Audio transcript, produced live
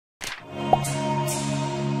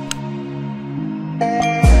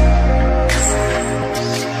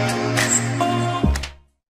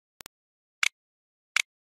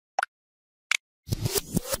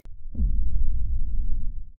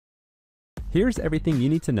Here's everything you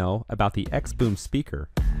need to know about the X-Boom speaker.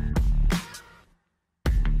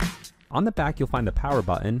 On the back you'll find the power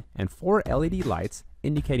button and 4 LED lights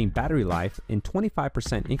indicating battery life in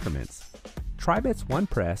 25% increments. Tribit's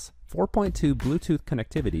OnePress 4.2 Bluetooth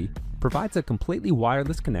connectivity provides a completely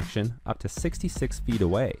wireless connection up to 66 feet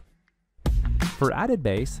away. For added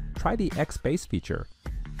bass, try the X-Bass feature.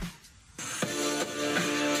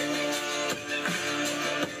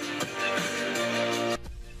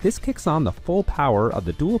 This kicks on the full power of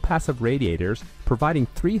the dual passive radiators, providing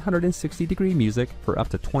 360-degree music for up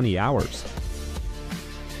to 20 hours.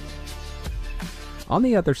 On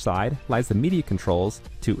the other side lies the media controls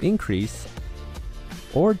to increase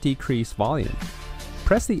or decrease volume.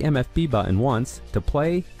 Press the MFB button once to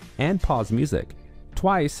play and pause music,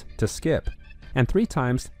 twice to skip, and 3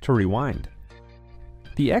 times to rewind.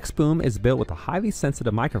 The X-Boom is built with a highly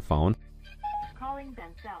sensitive microphone,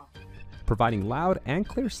 providing loud and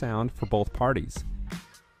clear sound for both parties.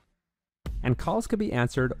 And calls can be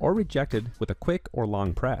answered or rejected with a quick or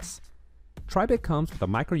long press. Tribit comes with a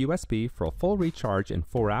micro USB for a full recharge in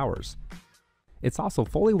 4 hours. It's also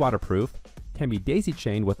fully waterproof, can be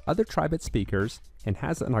daisy-chained with other Tribit speakers, and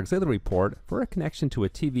has an auxiliary port for a connection to a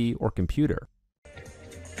TV or computer.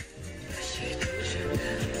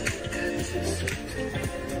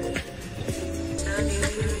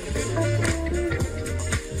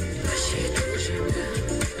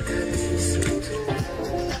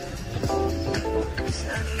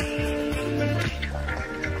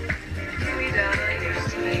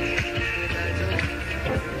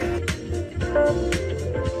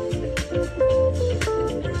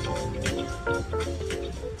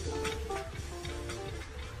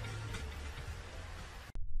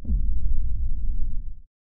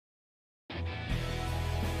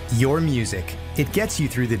 Your music. It gets you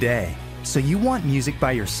through the day. So you want music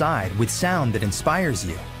by your side with sound that inspires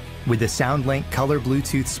you. With the SoundLink Color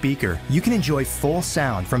Bluetooth speaker, you can enjoy full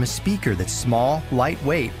sound from a speaker that's small,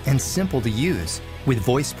 lightweight, and simple to use, with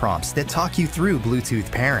voice prompts that talk you through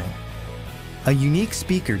Bluetooth pairing. A unique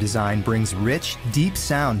speaker design brings rich, deep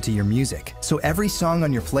sound to your music, so every song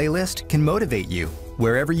on your playlist can motivate you,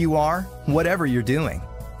 wherever you are, whatever you're doing.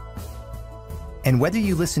 And whether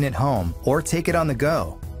you listen at home or take it on the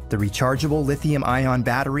go, the rechargeable lithium-ion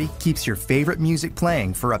battery keeps your favorite music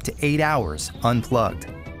playing for up to 8 hours unplugged.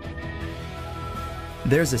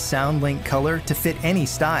 There's a SoundLink Color to fit any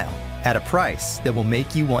style at a price that will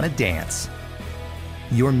make you want to dance.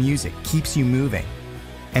 Your music keeps you moving,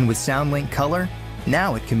 and with SoundLink Color,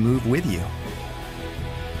 now it can move with you.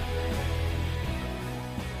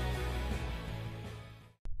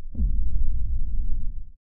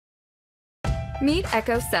 Meet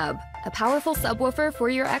Echo Sub, a powerful subwoofer for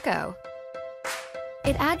your Echo.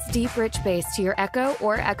 It adds deep, rich bass to your Echo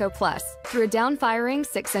or Echo Plus through a down-firing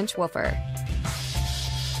 6-inch woofer.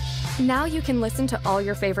 Now you can listen to all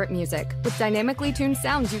your favorite music with dynamically tuned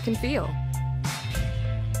sounds you can feel.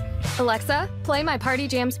 Alexa, play my Party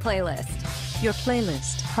Jams playlist. Your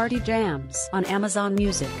playlist, Party Jams, on Amazon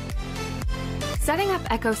Music. Setting up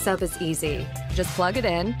Echo Sub is easy. Just plug it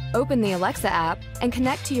in, open the Alexa app, and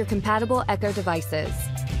connect to your compatible Echo devices.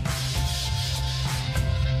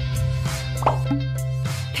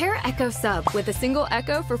 Pair Echo Sub with a single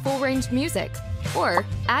Echo for full-range music, or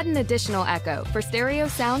add an additional Echo for stereo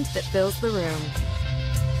sound that fills the room.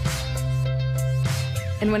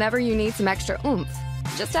 And whenever you need some extra oomph,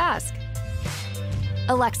 just ask.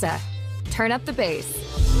 Alexa, turn up the bass.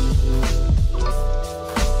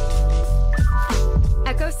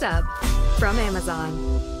 Echo Sub from Amazon.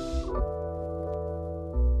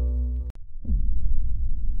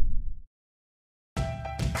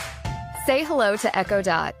 Say hello to Echo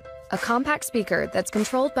Dot, a compact speaker that's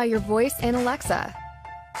controlled by your voice and Alexa.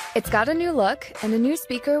 It's got a new look and a new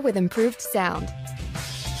speaker with improved sound.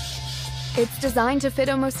 It's designed to fit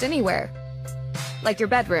almost anywhere, like your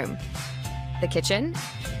bedroom, the kitchen,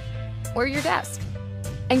 or your desk,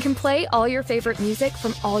 and can play all your favorite music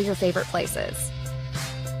from all your favorite places.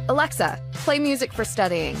 Alexa, play music for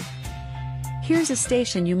studying. Here's a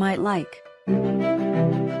station you might like.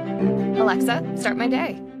 Alexa, start my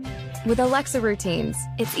day. With Alexa routines,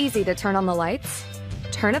 it's easy to turn on the lights,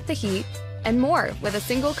 turn up the heat, and more with a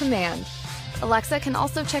single command. Alexa can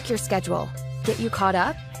also check your schedule, get you caught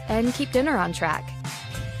up, and keep dinner on track.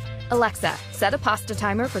 Alexa, set a pasta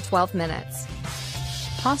timer for 12 minutes.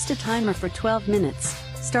 Pasta timer for 12 minutes,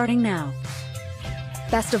 starting now.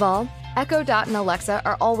 Best of all, Echo Dot and Alexa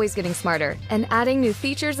are always getting smarter and adding new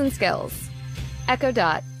features and skills. Echo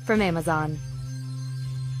Dot from Amazon.